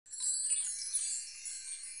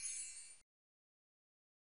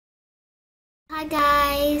Hi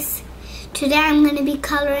guys, today I'm going to be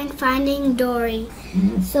coloring Finding Dory.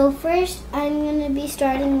 So first I'm going to be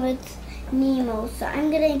starting with Nemo. So I'm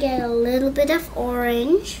going to get a little bit of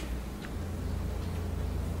orange.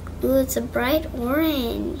 Ooh, it's a bright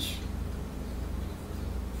orange.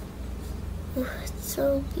 Ooh, it's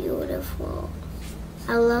so beautiful.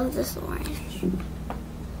 I love this orange.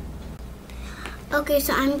 Okay,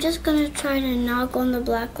 so I'm just going to try to knock on the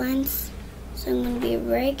black lines. So I'm going to be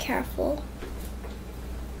very careful.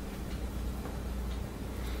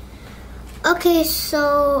 Okay,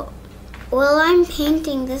 so while I'm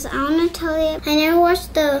painting this, I want to tell you, I never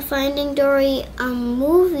watched the Finding Dory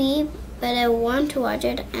movie, but I want to watch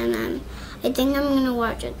it, and I think I'm going to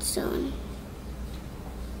watch it soon.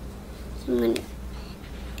 So I'm going to,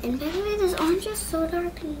 and by the way, this orange is so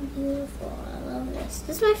dark and beautiful. I love this.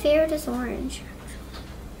 This is my favorite, is orange.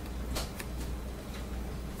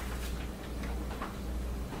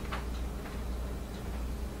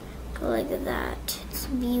 Go like that. It's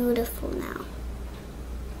beautiful now.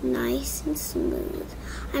 Nice and smooth.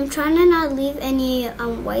 I'm trying to not leave any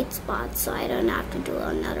white spots so I don't have to do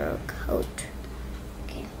another coat.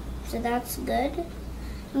 Okay, so that's good.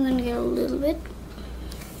 I'm gonna get a little bit.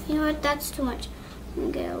 You know what, that's too much.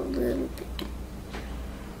 I'm gonna get a little bit.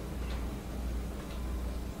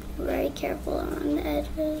 Very careful on the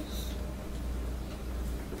edges.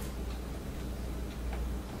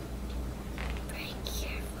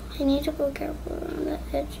 I need to go careful around the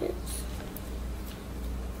edges.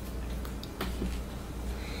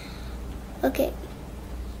 Okay.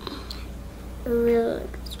 Really good.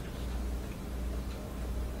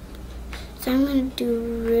 So I'm going to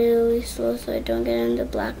do really slow so I don't get in the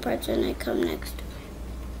black parts when I come next to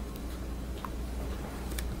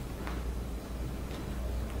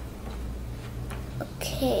it.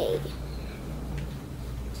 Okay.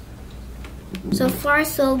 So far,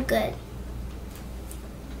 so good.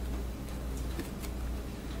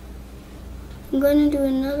 I'm going to do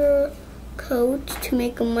another coat to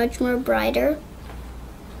make it much more brighter.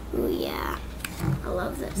 Oh yeah, I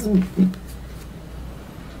love this.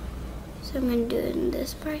 So I'm going to do it in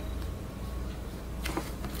this part.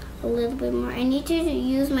 A little bit more. I need to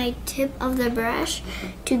use my tip of the brush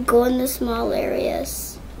to go in the small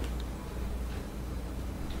areas.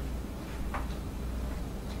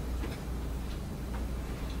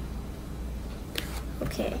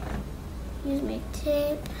 Okay, use my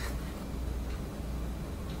tip.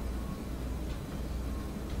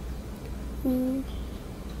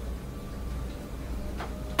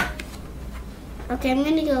 Okay, I'm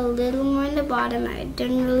gonna go a little more in the bottom. I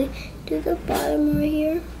didn't really do the bottom right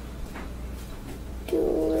here. Do a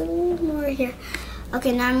little more here.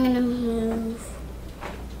 Okay, now I'm gonna move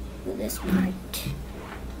to this part.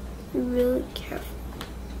 Be really careful.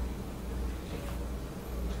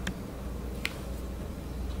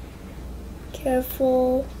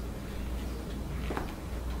 Careful.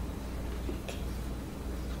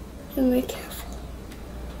 And be careful.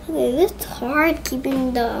 Okay, this is hard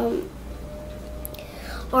keeping the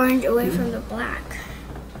orange away from the black.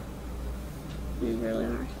 It's really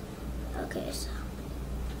hard. Okay, so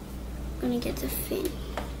I'm gonna get the fin.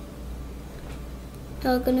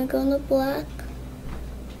 Now I'm gonna go in the black.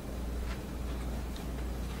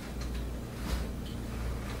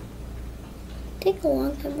 Take a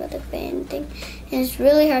long time for the fin thing. And it's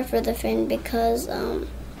really hard for the fin because the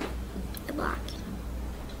black.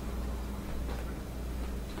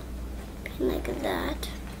 Like that.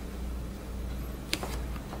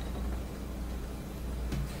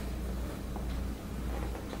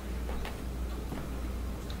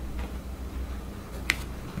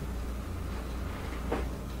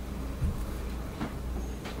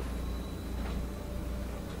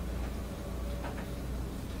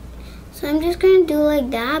 So I'm just going to do like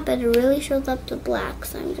that, but it really shows up the black,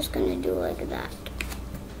 so I'm just going to do like that.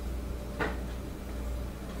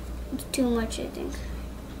 It's too much, I think.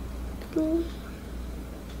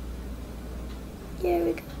 There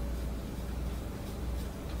we go.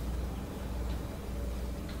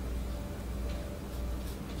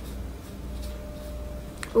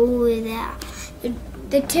 Oh, yeah.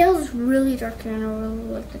 The tail is really dark, and I really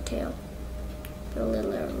like the tail. Put a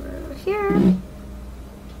little over here.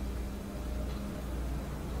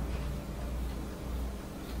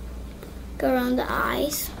 Go around the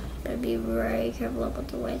eyes. Gotta be very careful about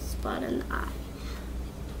the white spot in the eye.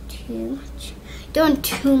 Too much. Don't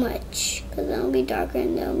too much, because that'll be darker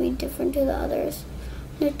and that'll be different to the others.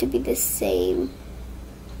 They have to be the same.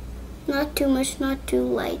 Not too much, not too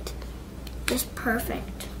light. Just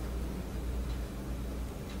perfect.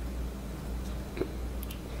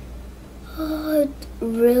 Oh, it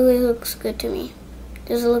really looks good to me.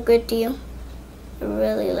 Does it look good to you? I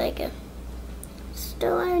really like it.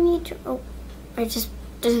 Still, I need to, oh, I just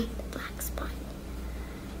did the black spot.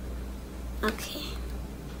 Okay.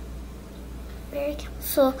 Very careful.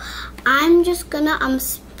 So I'm just gonna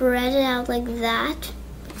spread it out like that.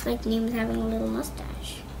 Looks like Neem's having a little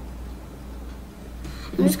mustache.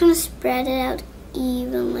 I'm just gonna spread it out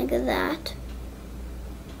even like that.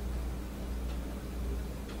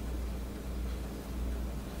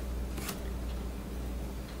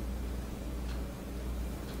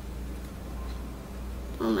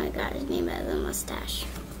 Oh my god, his name has a mustache.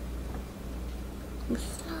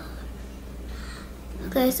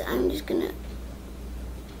 Okay, so I'm just gonna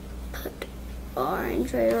put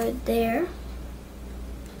orange right there.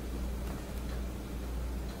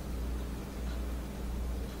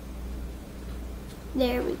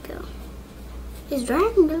 There we go. It's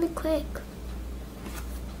drying really quick.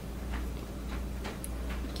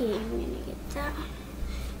 Okay, I'm gonna get that.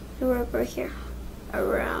 Work right here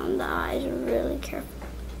around the eyes. Really careful.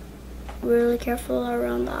 Really careful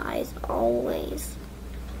around the eyes, always.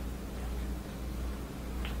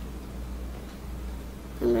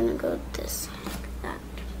 I'm gonna go this side like that.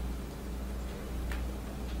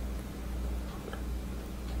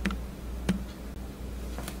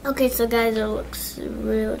 Okay, so guys, it looks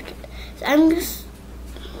really good. So I'm just,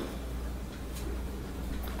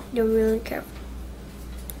 you're really careful.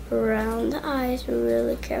 Around the eyes,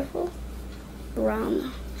 really careful.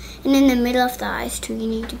 Around, and in the middle of the eyes too, you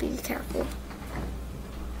need to be careful.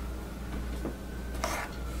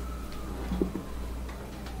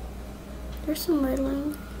 There's some red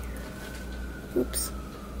line. Oops.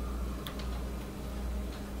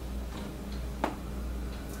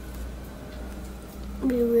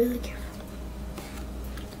 Be really careful.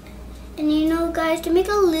 And you know, guys, to make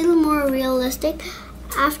it a little more realistic,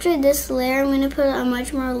 after this layer, I'm going to put a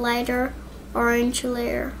much more lighter orange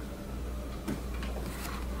layer.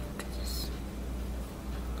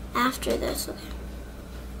 After this, okay.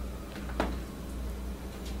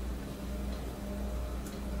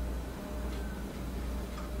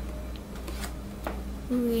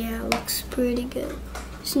 Yeah, looks pretty good.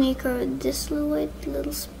 Sneak over this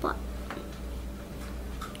little spot.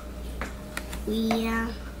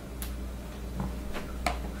 Yeah.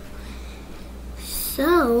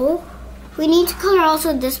 So we need to color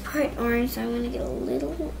also this part orange. So I'm gonna get a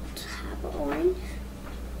little tab of orange,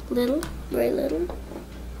 little, very little,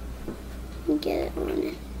 and get it on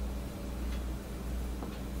it.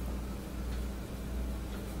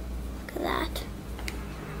 Look at that.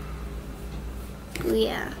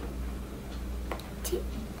 Yeah.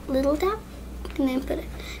 Little tap, and then put it.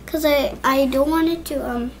 Cause I don't want it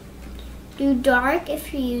to do dark.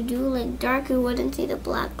 If you do like dark, you wouldn't see the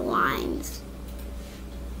black lines.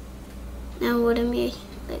 Now wouldn't be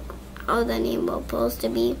like how the name was supposed to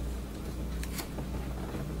be.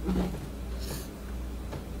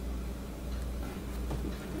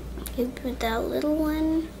 You put that little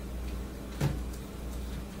one.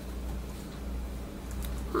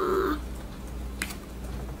 Aw.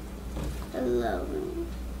 I love him.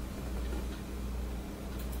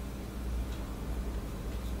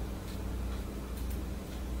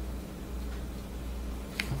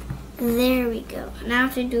 There we go. Now I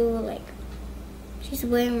have to do like, she's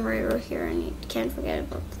wearing right over here and you can't forget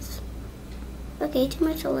about this. Okay, too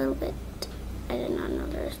much a little bit. I did not know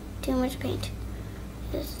there's too much paint.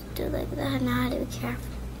 Just do like that. Now I have to be careful.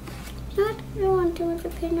 You know what? I don't want too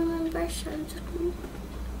much paint on my brush. I'm just gonna...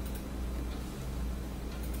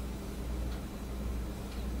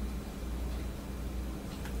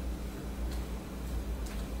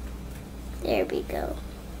 There we go.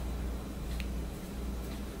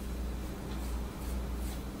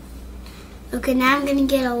 Okay, now I'm gonna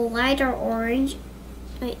get a lighter orange.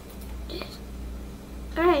 Wait.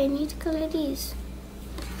 Alright, I need to color these.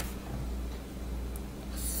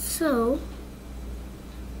 So,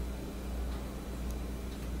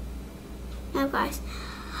 now guys,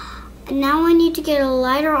 now I need to get a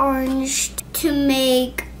lighter orange to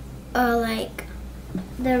make like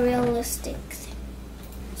the realistic thing.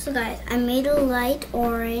 So guys, I made a light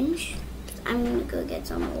orange. I'm gonna go get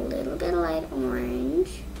some a little bit of light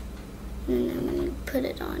orange. And then I'm going to put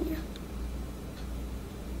it on you.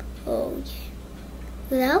 Oh,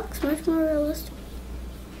 yeah. That looks much more realistic.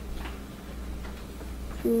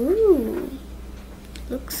 Ooh.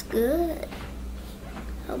 Looks good.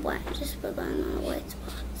 Oh, boy. I just put on the white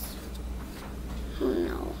spots. Oh,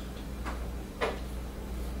 no.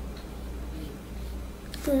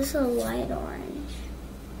 This is a light orange.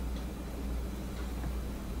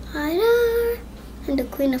 Lighter. And the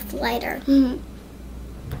queen of lighter.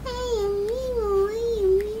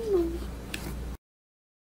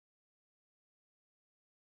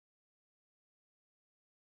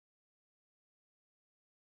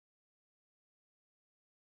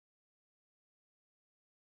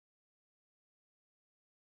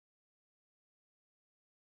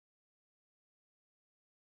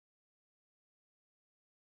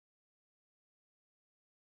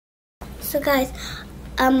 So guys,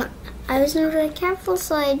 I wasn't really careful,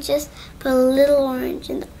 so I just put a little orange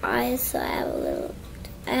in the eyes. So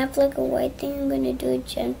I have like a white thing. I'm gonna do it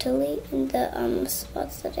gently in the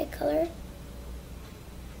spots that I colored.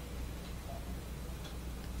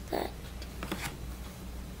 That.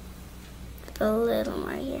 Put a little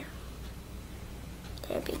more here.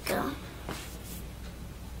 There we go.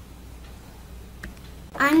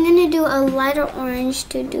 I'm gonna do a lighter orange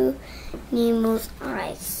to do Nemo's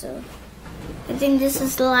eyes. So I think this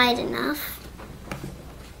is light enough.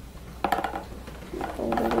 A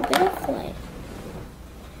little bit of light.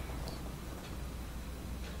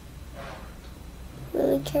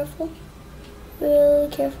 Really careful. Really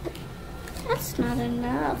careful. That's not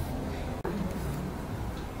enough.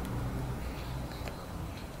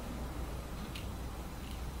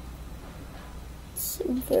 It's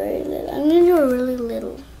very little. I'm gonna do a really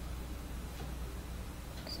little.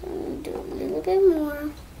 So I'm gonna do a little bit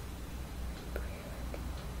more.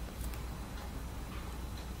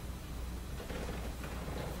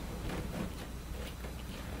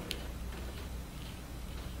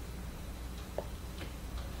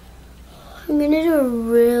 I'm gonna do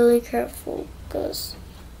it really careful because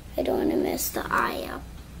I don't want to mess the eye up.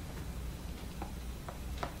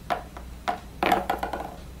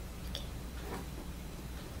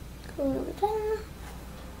 Go over there.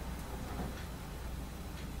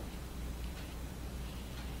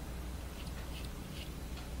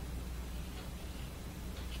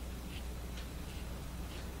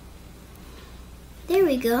 There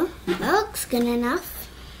we go. That looks good enough.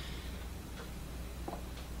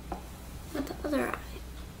 With the other eye.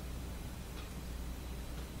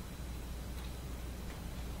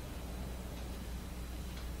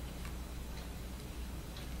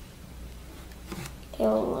 Okay, a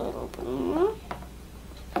little bit more.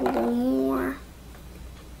 A little more.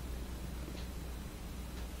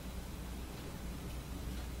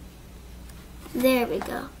 There we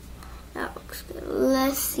go. That looks good.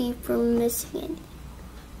 Let's see if we're missing any.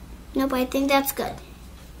 Nope, I think that's good.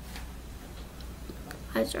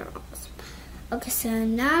 Eyes are awesome. Okay, so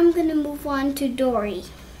now I'm gonna move on to Dory.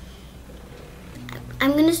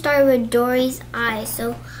 I'm gonna start with Dory's eyes.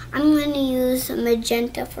 So I'm gonna use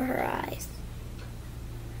magenta for her eyes.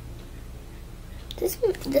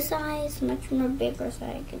 This eye is much more bigger, so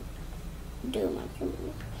I can do much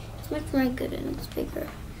more. It's much more good and it's bigger.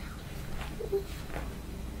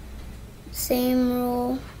 Same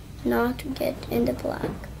rule, not to get in the black.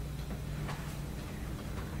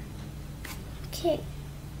 Okay.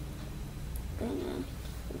 Gonna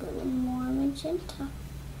go a little more magenta.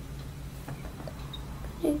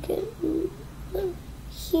 Gonna get a little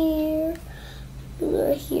here, a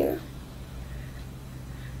little here.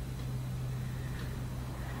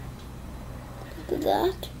 Look at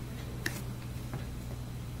that.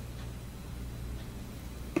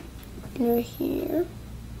 And we're here.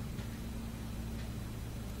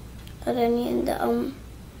 Not any in the not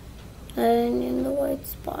any in the white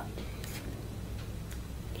spot.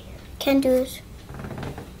 Can't do it.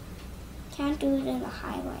 Can't do it in the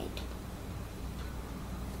highlight.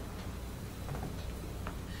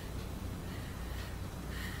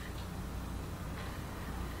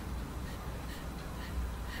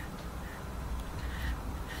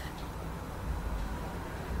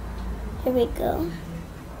 Here we go.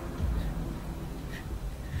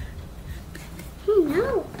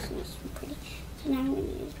 Now it's nice and pretty. So now I'm going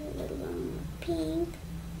to use a little more pink,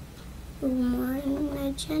 a little more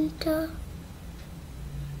magenta.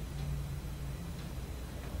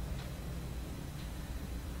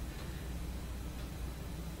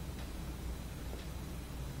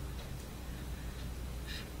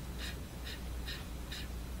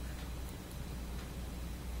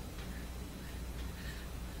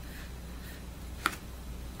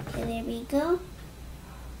 Okay, there we go.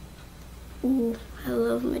 Ooh, I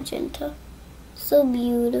love magenta. So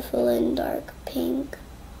beautiful and dark pink.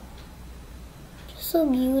 Just so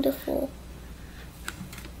beautiful.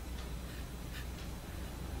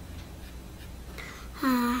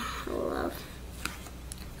 I love.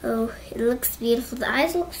 Oh, it looks beautiful. The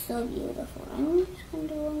eyes look so beautiful. I'm just gonna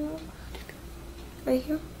do one more. Right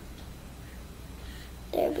here.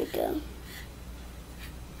 There we go.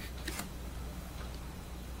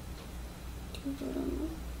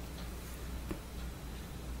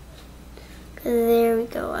 There we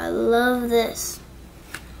go. I love this.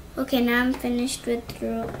 Okay, now I'm finished with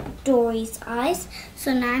Dory's eyes.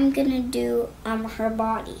 So now I'm gonna do her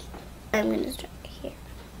body. I'm gonna start here.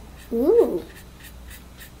 Ooh.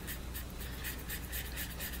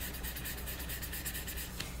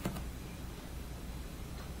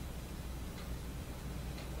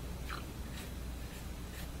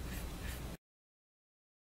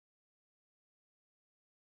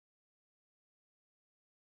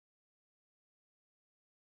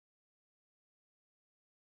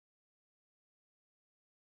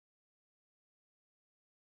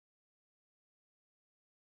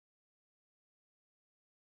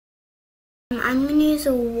 I'm going to use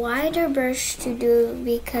a wider brush to do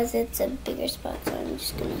because it's a bigger spot, so I'm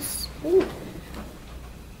just going to swing.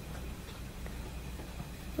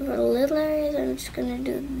 For little areas, I'm just going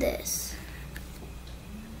to do this.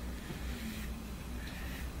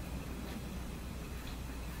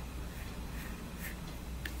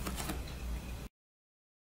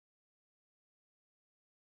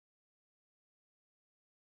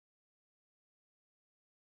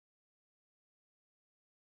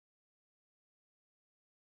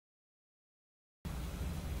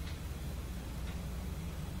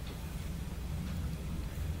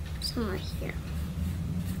 Somewhere here.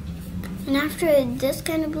 And after this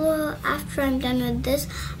kind of blue, after I'm done with this,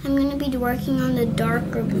 I'm going to be working on the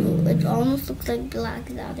darker blue. It almost looks like black,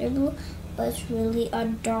 the other blue, but it's really a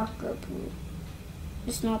darker blue.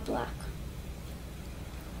 It's not black.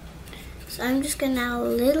 So I'm just going to add a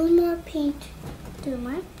little more paint to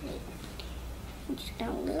my plate. I'm just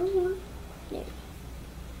going to add a little more. There.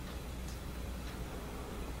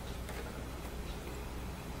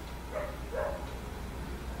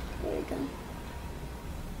 There we go.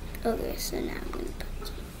 Okay, so now I'm going to put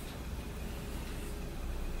some.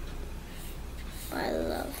 I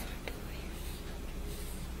love Dory.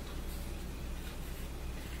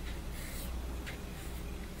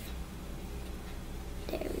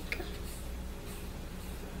 There we go.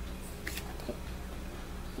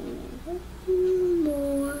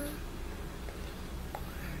 More.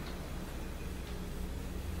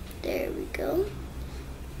 There we go.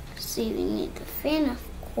 So you need the fin, of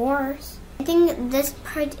course. I think this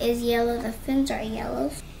part is yellow, the fins are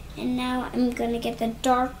yellow. And now I'm gonna get the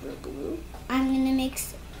darker blue. I'm gonna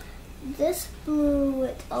mix this blue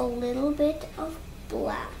with a little bit of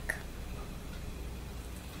black.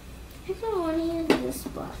 I think I wanna use this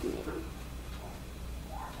black maybe.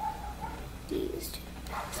 These two.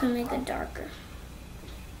 So make it darker.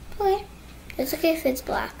 Okay, it's okay if it's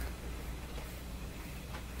black.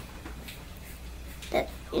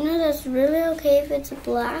 You know, that's really okay if it's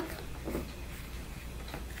black.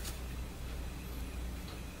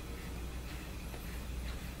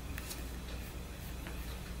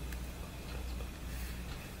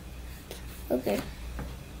 Okay.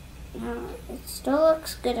 Now, it still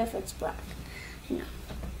looks good if it's black. No.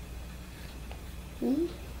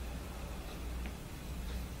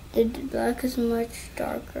 The black is much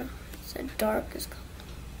darker. It's the darkest color.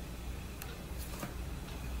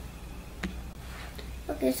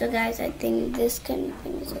 Okay, so guys, I think this kind of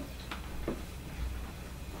thing is okay.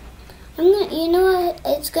 You know what?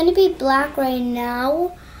 It's gonna be black right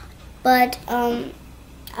now, but I'm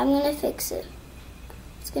gonna fix it.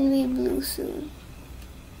 It's gonna be blue soon.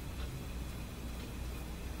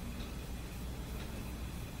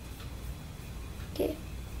 Okay.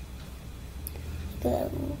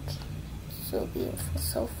 Good. So beautiful.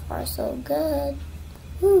 So far, so good.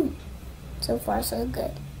 Woo. So far, so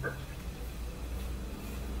good.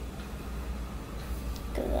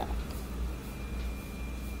 Look at that.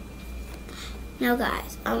 Now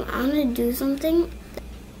guys, I'm gonna do something.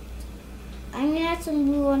 I'm gonna add some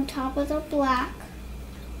blue on top of the black.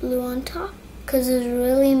 Blue on top, because it's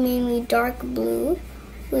really mainly dark blue.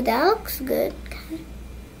 Ooh, that looks good. Kind of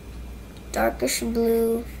darkish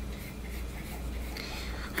blue.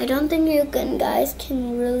 I don't think you guys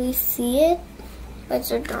can really see it, but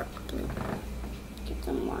it's a dark blue. Get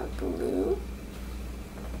some more blue.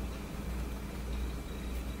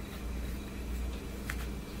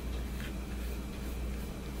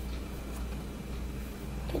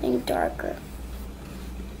 Getting darker.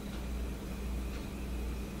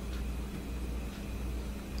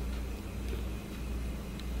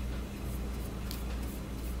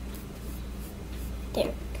 There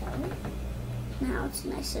we go. Now it's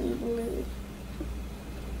nice and blue.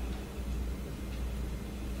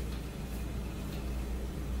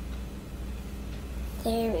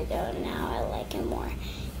 There we go. Now I like it more.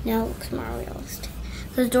 Now it looks more realistic.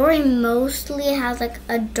 Because Dory mostly has like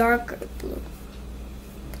a darker blue.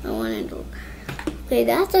 I want to look. Okay,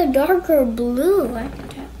 that's a darker blue. I can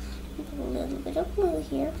tell. Put a little bit of blue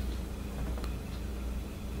here.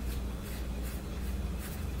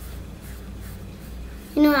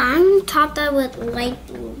 You know, I'm top that with light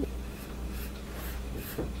blue.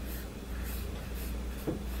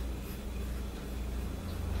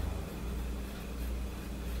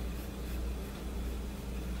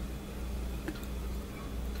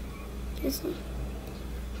 This one.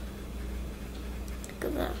 Look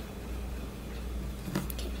at that.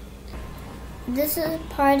 Okay. This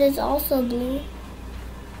part is also blue.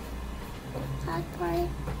 That part.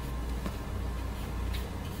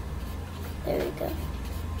 There we go.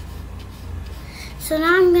 So So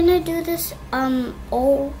now I'm gonna do this, I'm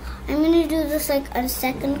gonna do this like a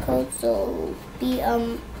second coat, so it'll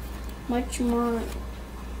be, much more,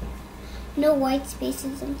 no white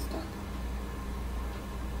spaces and stuff.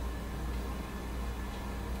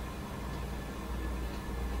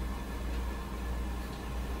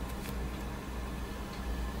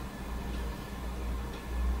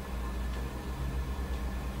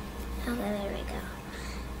 Okay, there we go.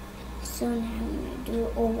 So now I'm gonna do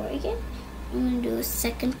it over again. I'm gonna do a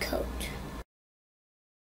second coat.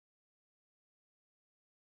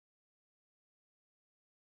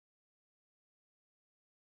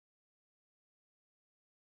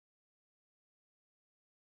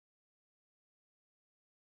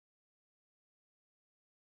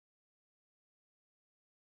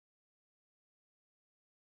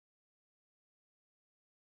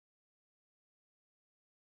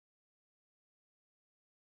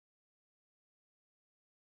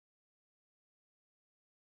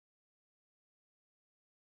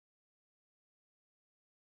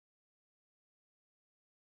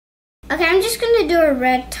 Okay, I'm just gonna do a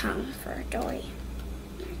red tongue for Dory.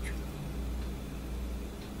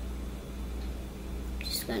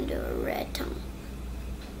 Just gonna do a red tongue.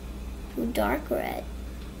 Ooh, dark red.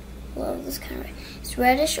 Love this kind of red. It's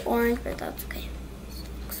reddish orange, but that's okay. So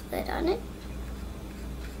looks good on it.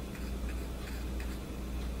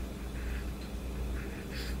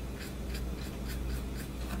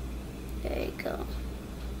 There you go.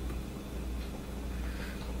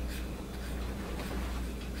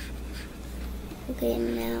 Okay,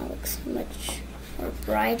 now it looks much more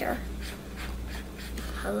brighter.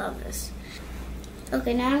 I love this.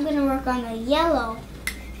 Okay, now I'm gonna work on the yellow.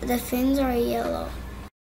 The fins are yellow.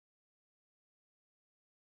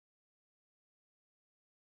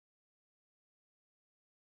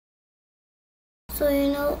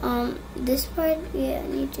 So this part, yeah, I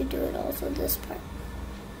need to do it also this part,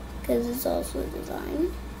 because it's also a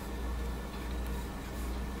design.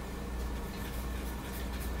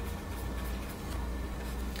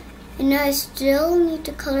 And now I still need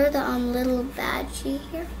to color the little badge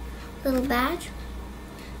here. Little badge.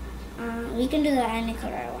 We can do that any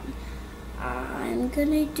color I want. I'm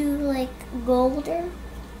gonna do like golder.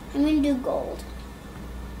 I'm gonna do gold.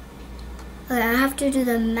 Okay, I have to do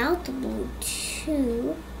the mouth blue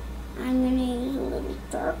too. I'm gonna use a little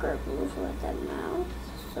darker blue for the mouth.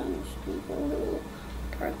 So I'm just gonna go a little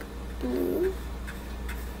dark blue.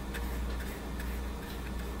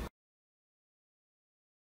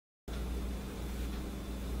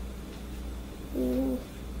 Ooh,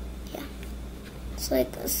 yeah. It's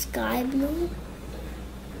like a sky blue.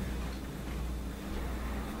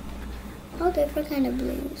 All different kind of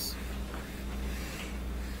blues.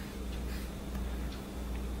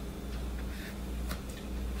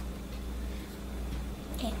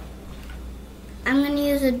 Okay. I'm gonna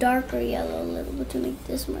use a darker yellow a little bit to make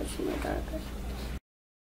this much more darker.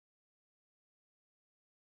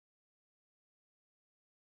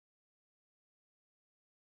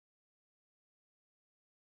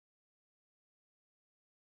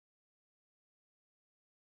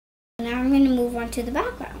 Now I'm going to move on to the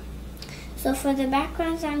background. So for the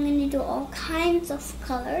backgrounds, I'm going to do all kinds of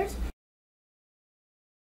colors.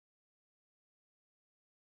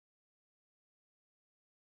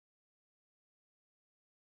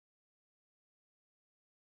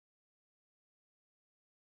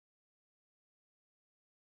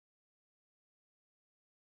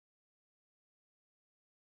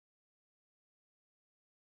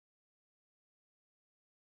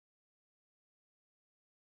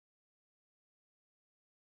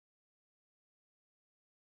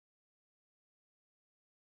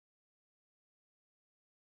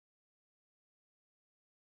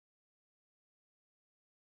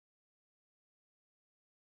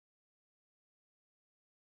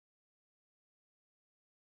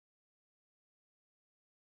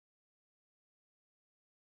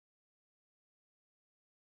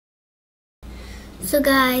 So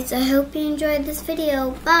guys, I hope you enjoyed this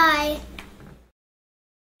video. Bye!